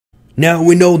Now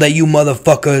we know that you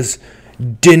motherfuckers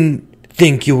didn't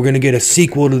think you were going to get a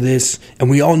sequel to this, and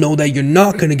we all know that you're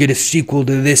not going to get a sequel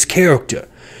to this character.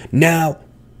 Now,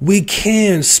 we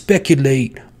can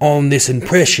speculate on this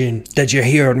impression that you're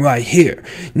hearing right here.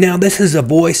 Now, this is a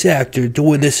voice actor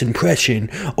doing this impression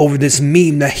over this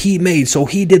meme that he made, so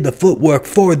he did the footwork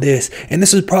for this, and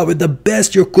this is probably the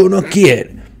best you're gonna get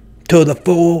to the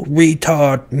full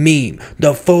retard meme,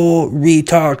 the full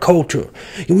retard culture.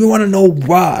 And we want to know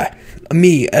why,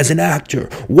 me as an actor,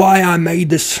 why I made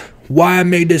this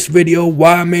video,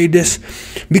 why I made this.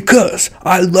 Because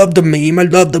I love the meme, I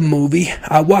love the movie.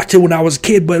 I watched it when I was a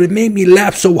kid, but it made me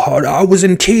laugh so hard, I was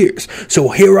in tears. So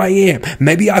here I am.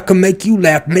 Maybe I can make you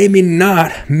laugh, maybe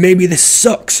not. Maybe this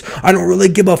sucks. I don't really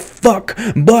give a fuck.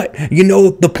 But, you know,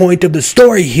 the point of the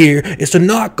story here is to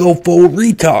not go full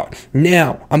retard.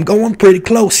 Now, I'm going pretty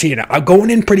close here. I'm going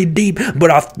in pretty deep, but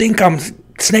I think I'm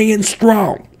staying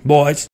strong, boys.